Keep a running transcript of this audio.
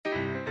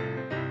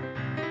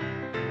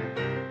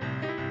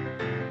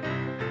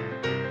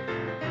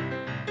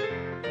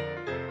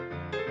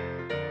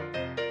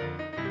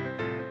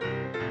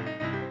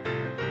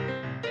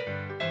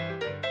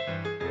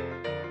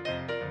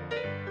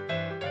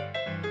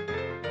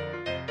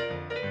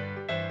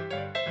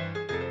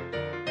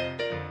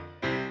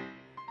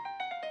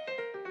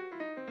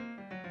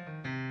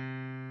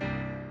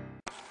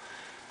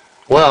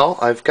Well,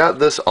 I've got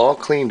this all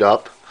cleaned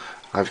up.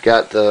 I've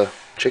got the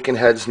chicken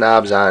heads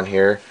knobs on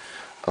here.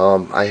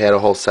 I had a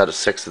whole set of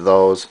 6 of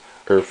those,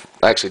 or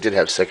I actually did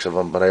have 6 of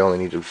them, but I only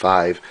needed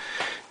 5.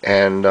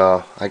 And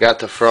I got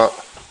the front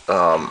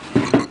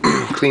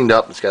cleaned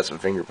up. It's got some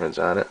fingerprints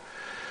on it.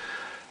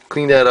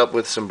 Cleaned that up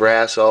with some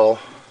Brasso.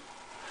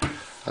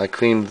 I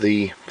cleaned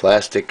the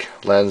plastic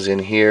lens in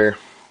here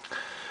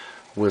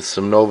with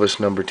some Novus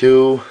number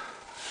 2,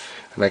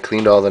 and I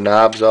cleaned all the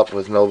knobs up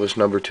with Novus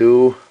number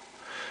 2.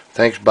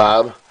 Thanks,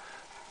 Bob.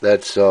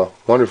 That's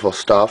wonderful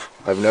stuff.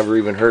 I've never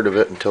even heard of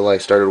it until I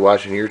started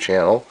watching your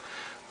channel,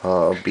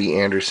 B.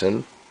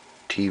 Anderson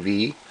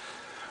TV.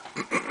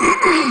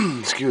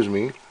 Excuse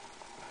me.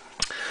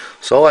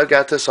 So I've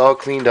got this all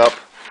cleaned up.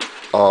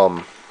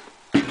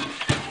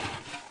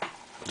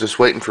 Just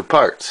waiting for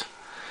parts.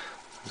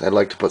 I'd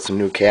like to put some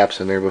new caps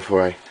in there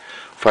before I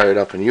fire it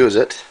up and use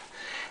it.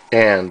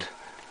 And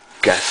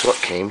guess what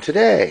came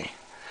today?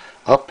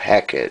 A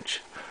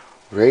package.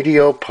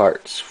 Radio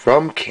parts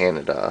from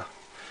Canada.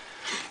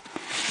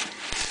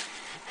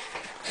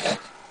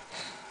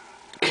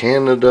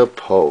 Canada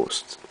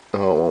Post.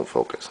 Oh, it won't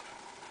focus.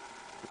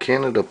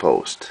 Canada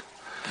Post.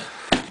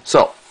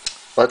 So,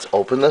 let's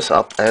open this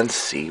up and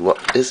see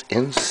what is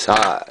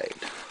inside.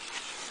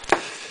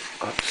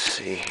 Let's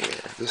see here.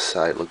 This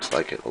side looks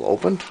like it will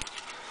open.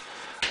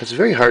 It's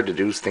very hard to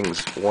do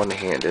things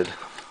one-handed,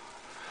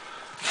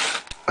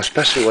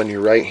 especially when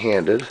you're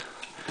right-handed.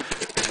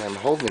 And I'm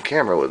holding the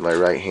camera with my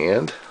right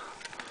hand.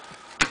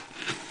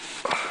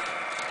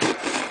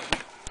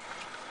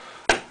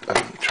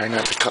 Try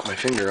not to cut my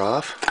finger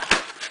off.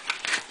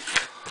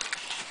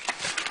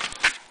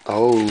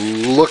 Oh,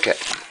 look at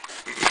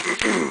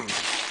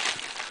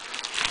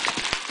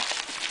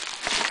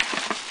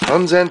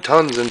tons and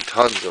tons and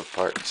tons of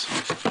parts.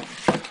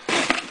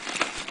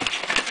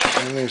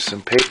 And there's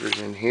some papers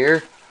in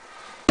here.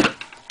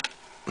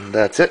 And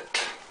that's it.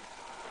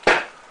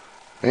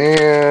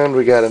 And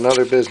we got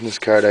another business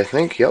card, I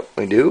think. Yep,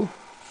 we do.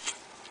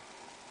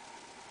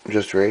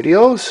 Just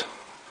radios.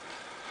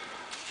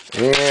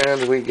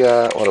 And we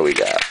got, what do we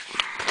got?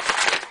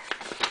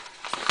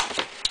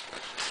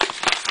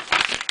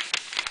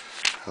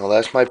 Well,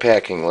 that's my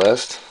packing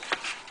list.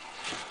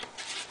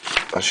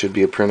 That should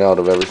be a printout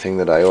of everything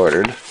that I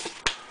ordered.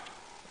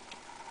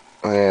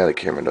 Yeah, the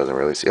camera doesn't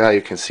really see. Ah,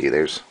 you can see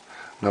there's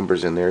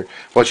numbers in there.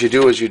 What you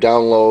do is you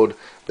download,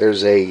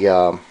 there's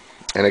an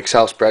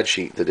Excel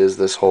spreadsheet that is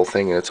this whole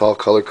thing, and it's all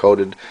color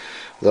coded.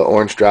 The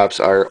orange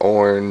drops are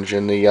orange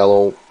and the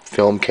yellow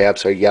film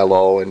caps are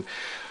yellow, and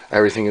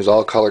everything is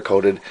all color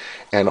coded.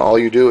 And all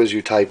you do is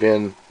you type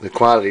in the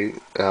quantity.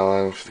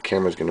 If the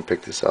camera's going to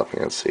pick this up,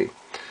 let's see.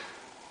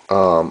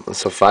 So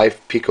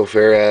 5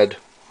 picofarad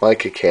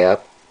mica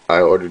cap. I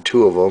ordered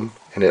 2 of them,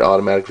 and it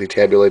automatically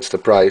tabulates the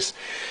price,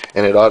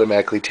 and it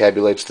automatically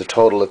tabulates the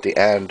total at the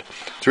end.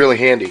 It's really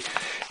handy,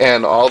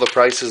 and all the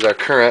prices are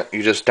current.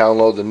 You just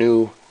download the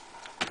new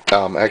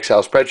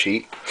Excel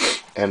spreadsheet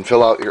and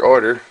fill out your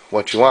order,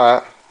 what you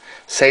want,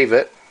 save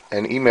it,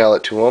 and email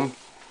it to them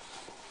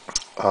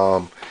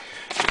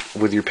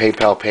with your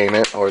PayPal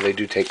payment, or they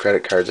do take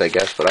credit cards, I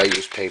guess, but I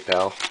use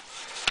PayPal.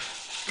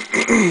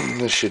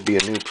 This should be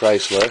a new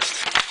price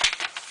list.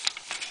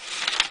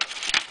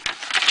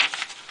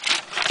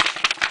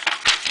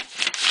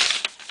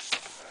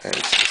 And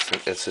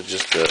it's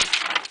just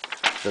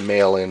the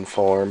mail-in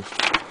form.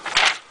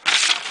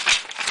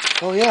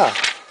 Oh yeah,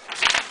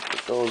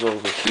 put those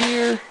over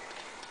here,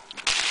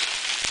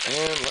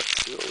 and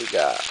let's see what we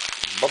got.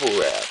 Bubble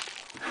wrap,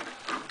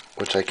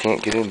 which I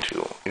can't get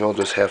into. You'll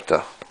just have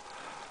to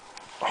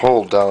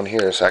hold down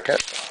here a second.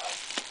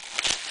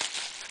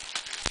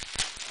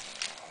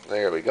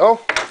 There we go.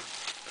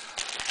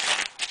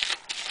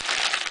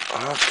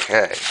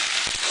 Okay,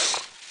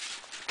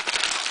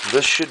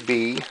 this should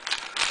be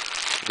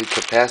the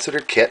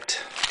capacitor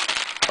kit.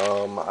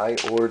 I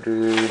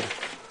ordered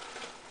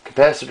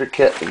capacitor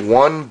kit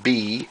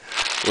 1B,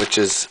 which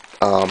is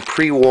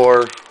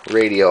pre-war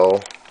radio,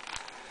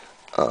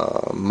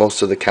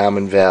 most of the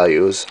common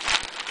values,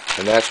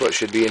 and that's what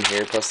should be in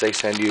here. Plus they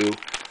send you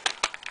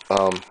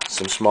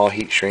some small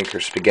heat shrink, or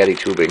spaghetti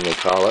tubing they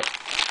call it.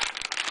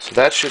 So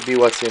that should be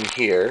what's in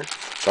here.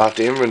 So I'll have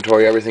to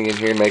inventory everything in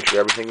here and make sure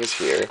everything is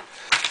here.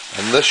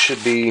 And this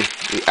should be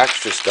the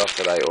extra stuff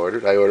that I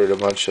ordered. I ordered a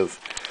bunch of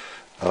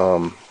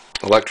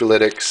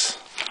electrolytics,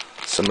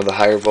 some of the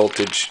higher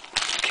voltage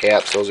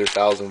caps, those are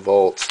 1000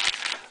 volts,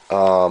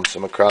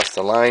 some across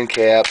the line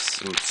caps,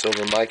 some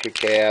silver mica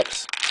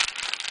caps,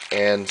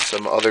 and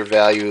some other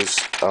values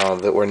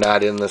that were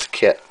not in this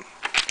kit.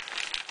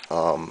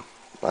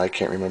 I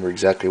can't remember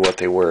exactly what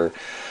they were,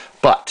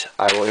 but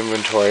I will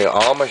inventory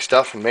all my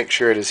stuff and make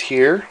sure it is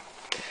here.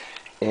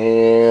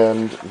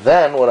 And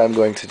then what I'm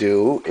going to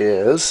do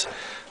is,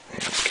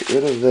 let's get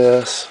rid of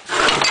this.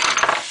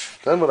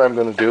 Then what I'm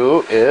going to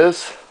do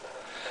is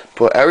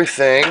put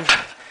everything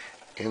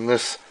in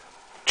this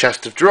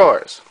chest of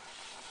drawers.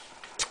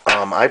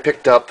 I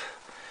picked up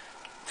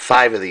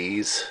 5 of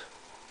these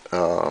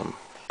a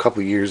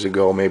couple years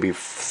ago, maybe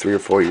 3 or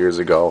 4 years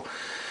ago.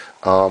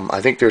 I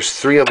think there's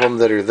 3 of them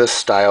that are this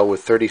style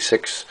with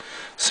 36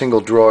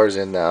 single drawers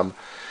in them.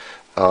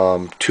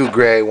 2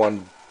 gray,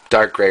 1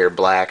 dark gray or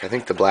black. I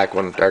think the black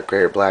one, dark gray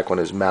or black one,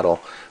 is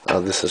metal.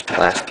 This is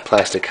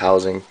plastic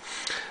housing.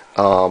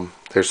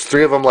 There's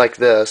 3 of them like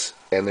this,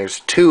 and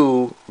there's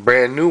 2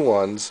 brand new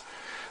ones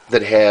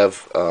that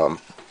have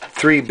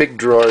 3 big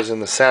drawers in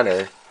the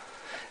center,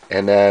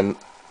 and then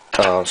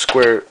 2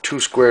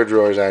 square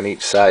drawers on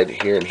each side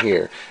here and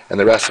here, and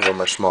the rest of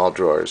them are small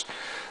drawers.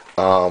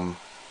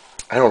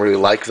 I don't really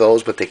like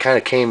those, but they kind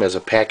of came as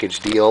a package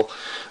deal.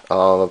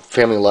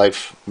 Family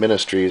Life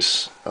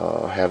Ministries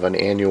have an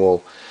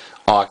annual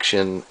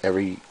auction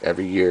every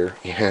year.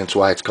 That's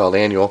why it's called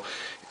annual.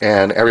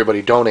 And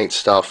everybody donates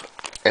stuff.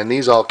 And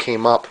these all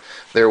came up.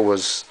 There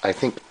was, I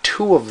think,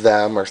 2 of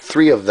them or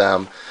 3 of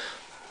them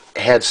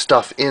had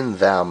stuff in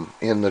them,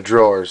 in the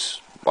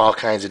drawers, all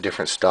kinds of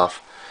different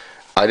stuff.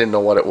 I didn't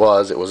know what it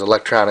was. It was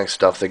electronic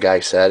stuff, the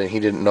guy said, and he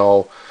didn't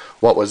know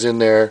what was in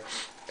there.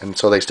 And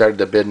so they started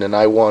to bid, and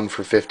I won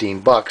for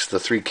 $15 the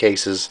 3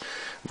 cases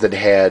that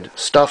had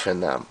stuff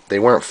in them. They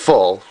weren't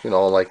full, you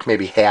know, like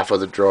maybe half of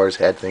the drawers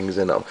had things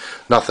in them.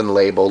 Nothing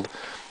labeled,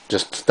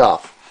 just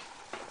stuff.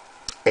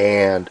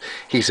 And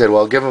he said,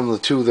 well, give them the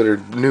 2 that are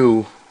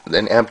new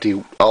and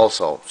empty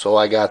also. So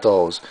I got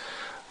those.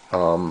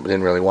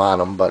 Didn't really want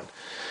them, but,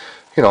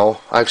 you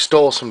know, I've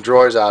stole some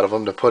drawers out of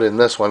them to put in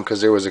this one because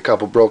there was a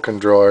couple broken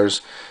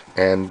drawers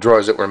and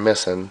drawers that were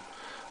missing.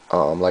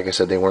 Like I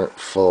said, they weren't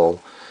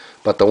full.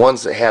 But the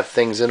ones that have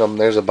things in them,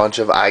 there's a bunch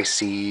of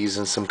ICs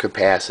and some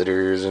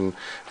capacitors and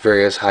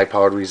various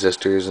high-powered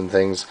resistors and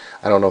things.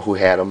 I don't know who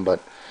had them,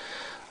 but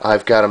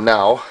I've got them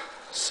now.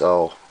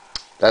 So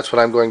that's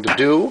what I'm going to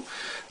do,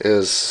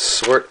 is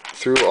sort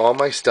through all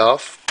my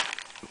stuff,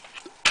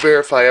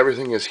 verify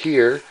everything is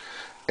here,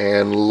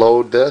 and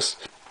load this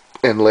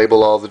and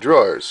label all the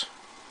drawers.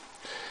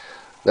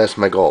 That's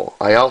my goal.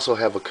 I also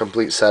have a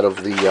complete set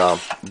of the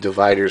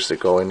dividers that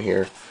go in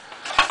here.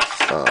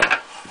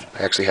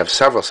 I actually have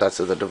several sets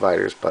of the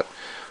dividers, but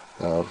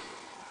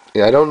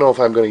yeah, I don't know if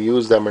I'm going to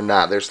use them or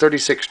not. There's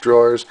 36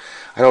 drawers.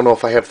 I don't know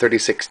if I have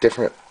 36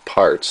 different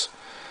parts,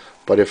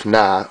 but if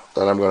not,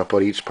 then I'm going to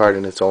put each part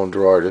in its own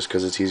drawer just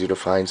because it's easier to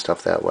find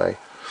stuff that way.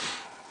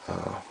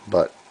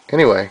 But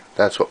anyway,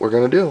 that's what we're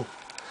going to do.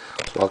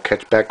 So I'll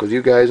catch back with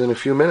you guys in a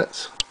few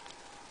minutes.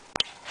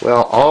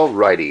 Well,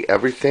 alrighty,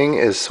 everything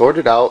is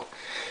sorted out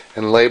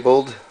and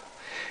labeled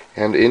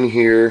and in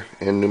here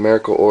in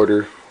numerical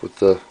order, with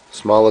the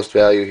smallest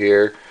value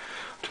here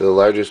to the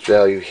largest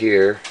value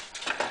here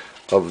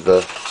of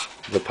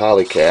the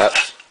poly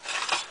caps.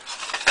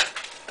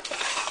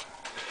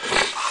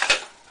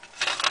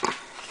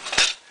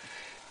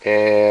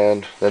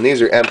 And then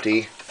these are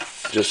empty,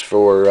 just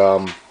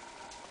for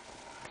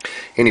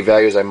any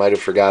values I might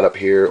have forgot up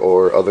here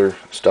or other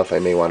stuff I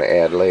may want to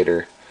add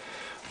later.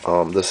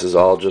 This is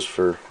all just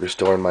for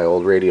restoring my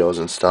old radios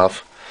and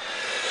stuff.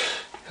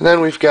 And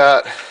then we've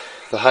got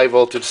the high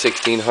voltage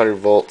 1600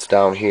 volts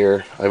down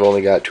here. I've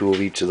only got 2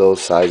 of each of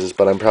those sizes,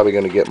 but I'm probably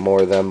going to get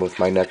more of them with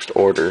my next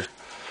order.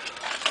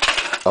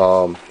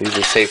 These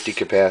are safety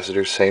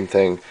capacitors, same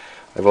thing.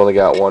 I've only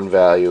got 1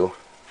 value,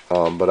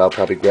 but I'll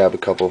probably grab a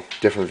couple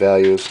different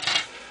values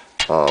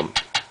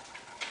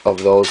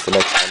of those the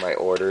next time I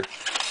order.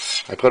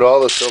 I put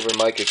all the silver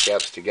mica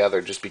caps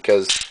together just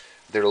because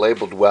they're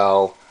labeled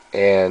well,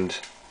 and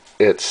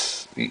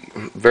it's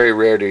very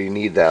rare do you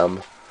need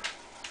them.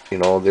 You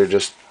know, they're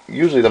just,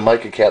 usually the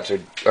mica caps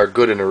are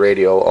good in a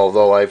radio,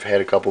 although I've had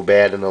a couple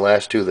bad in the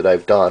last 2 that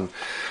I've done.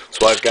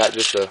 So I've got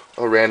just a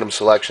random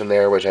selection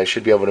there, which I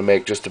should be able to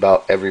make just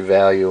about every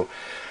value.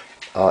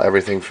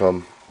 Everything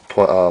from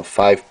 5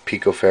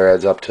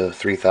 picofarads up to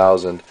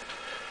 3,000.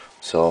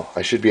 So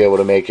I should be able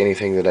to make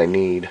anything that I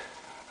need.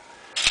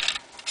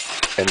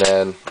 And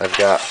then I've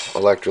got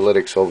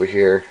electrolytics over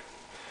here.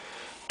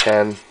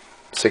 10,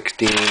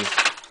 16,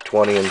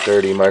 20, and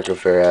 30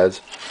 microfarads.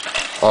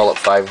 All at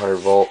 500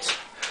 volts.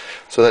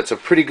 So that's a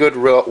pretty good,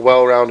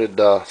 well-rounded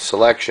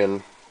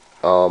selection,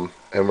 and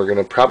we're going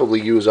to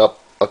probably use up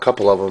a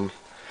couple of them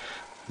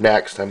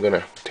next. I'm going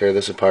to tear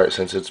this apart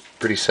since it's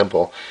pretty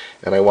simple,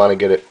 and I want to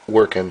get it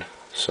working.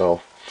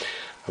 So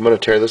I'm going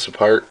to tear this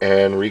apart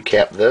and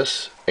recap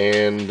this,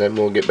 and then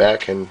we'll get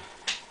back and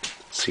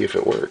see if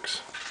it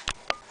works.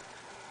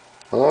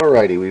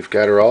 Alrighty, we've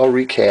got her all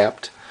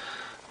recapped.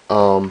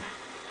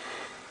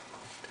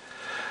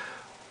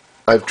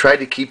 I've tried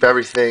to keep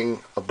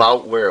everything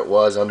about where it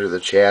was under the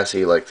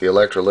chassis, like the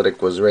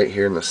electrolytic was right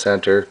here in the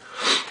center.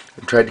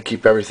 I've tried to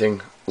keep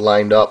everything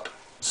lined up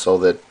so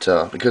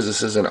that, because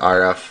this is an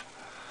RF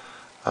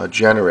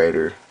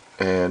generator,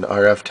 and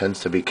RF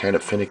tends to be kind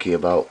of finicky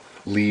about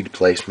lead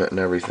placement and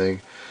everything.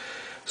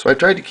 So I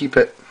tried to keep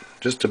it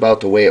just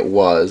about the way it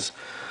was.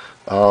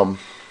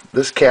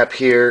 This cap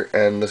here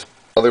and this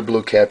other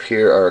blue cap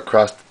here are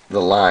across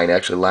the line,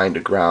 actually line to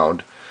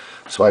ground.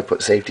 So I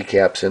put safety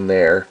caps in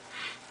there.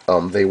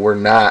 They were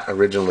not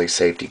originally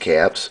safety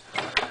caps.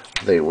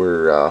 They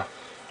were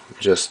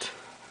just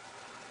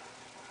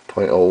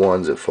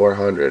 .01s at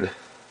 400.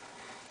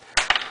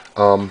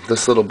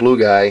 This little blue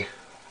guy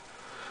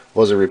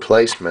was a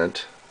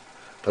replacement,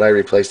 but I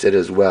replaced it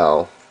as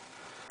well.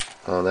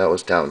 That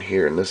was down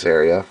here in this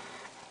area.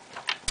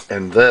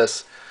 And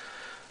this,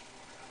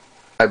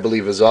 I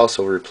believe, is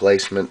also a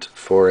replacement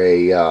for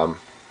a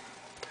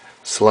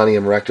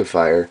selenium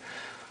rectifier.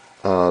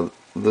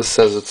 This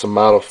says it's a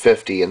model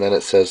 50, and then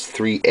it says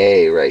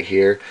 3A right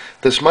here.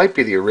 This might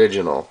be the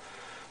original,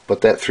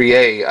 but that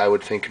 3A I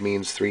would think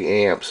means 3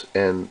 amps,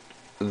 and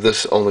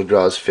this only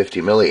draws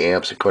 50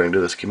 milliamps according to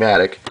the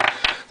schematic.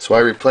 So I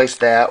replaced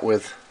that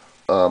with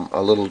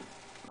a little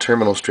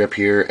terminal strip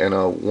here and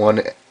a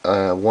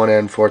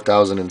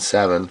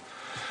 1N4007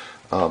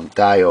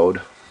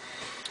 diode.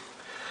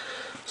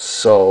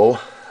 So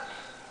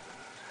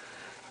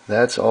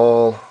that's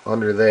all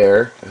under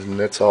there, and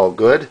that's all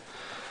good.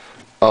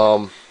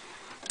 I'm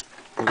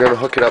going to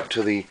hook it up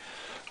to the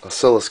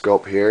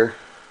oscilloscope here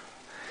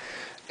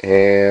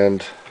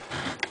and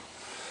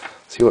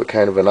see what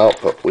kind of an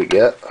output we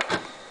get.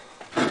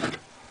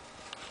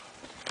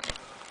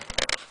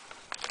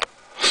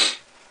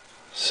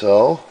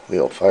 So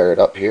we'll fire it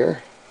up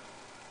here,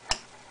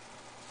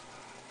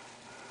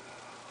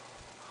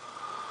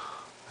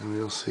 and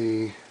we'll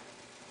see.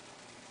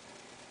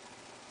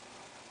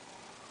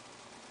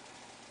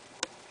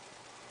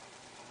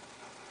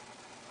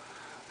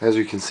 As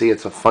you can see,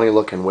 it's a funny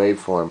looking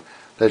waveform.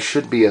 That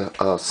should be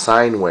a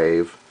sine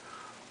wave,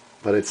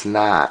 but it's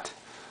not.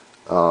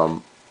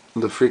 The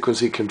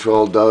frequency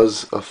control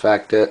does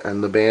affect it,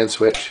 and the band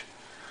switch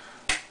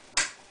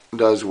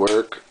does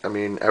work. I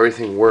mean,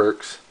 everything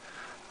works.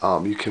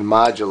 You can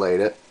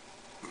modulate it,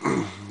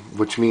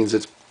 which means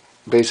it's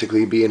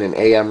basically being an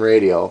AM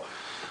radio.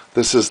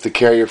 This is the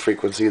carrier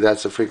frequency.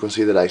 That's the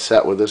frequency that I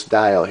set with this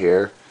dial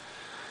here.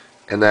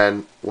 And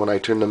then when I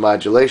turn the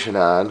modulation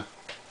on,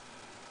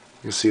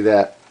 you see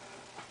that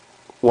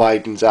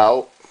widens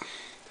out.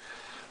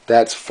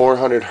 That's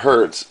 400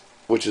 Hertz,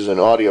 which is an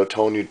audio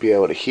tone you'd be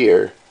able to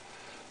hear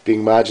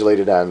being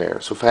modulated on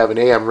there. So if I have an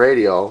AM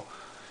radio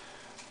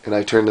and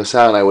I turn this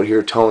on, I would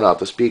hear tone out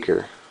the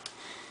speaker,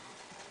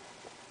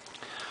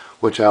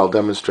 which I'll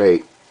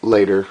demonstrate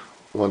later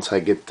once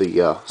I get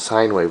the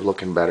sine wave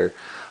looking better.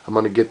 I'm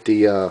going to get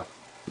the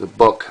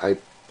book. I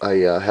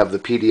have the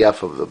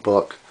PDF of the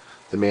book,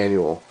 the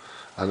manual,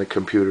 on the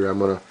computer. I'm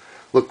going to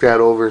look that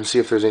over and see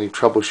if there's any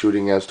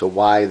troubleshooting as to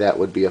why that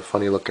would be a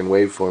funny looking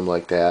waveform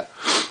like that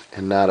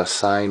and not a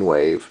sine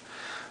wave.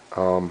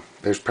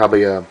 There's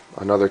probably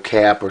another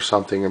cap or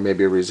something, or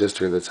maybe a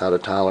resistor that's out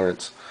of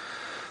tolerance.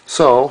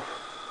 So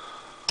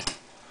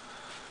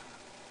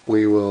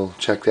we will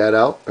check that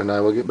out, and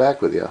I will get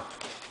back with you.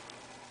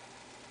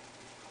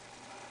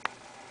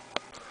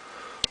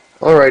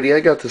 Alrighty, I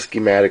got the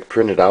schematic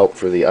printed out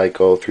for the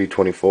Eico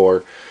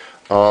 324.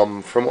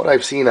 From what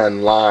I've seen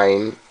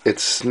online,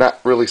 it's not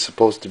really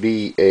supposed to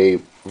be a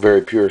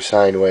very pure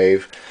sine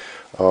wave.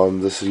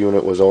 This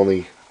unit was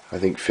only, I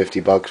think,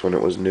 $50 when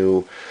it was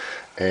new,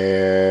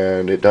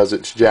 and it does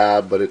its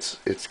job, but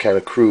it's kind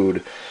of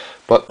crude.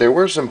 But there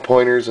were some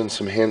pointers and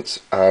some hints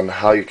on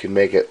how you can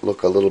make it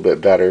look a little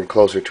bit better and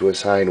closer to a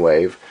sine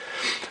wave.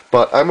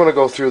 But I'm going to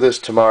go through this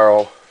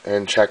tomorrow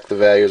and check the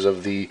values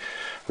of the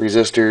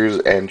resistors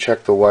and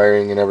check the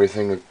wiring and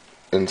everything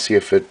and see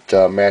if it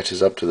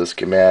matches up to the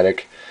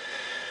schematic.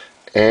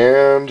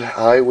 And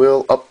I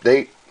will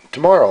update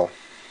tomorrow.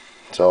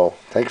 So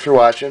thanks for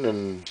watching,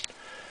 and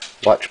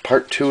watch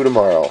part 2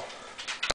 tomorrow.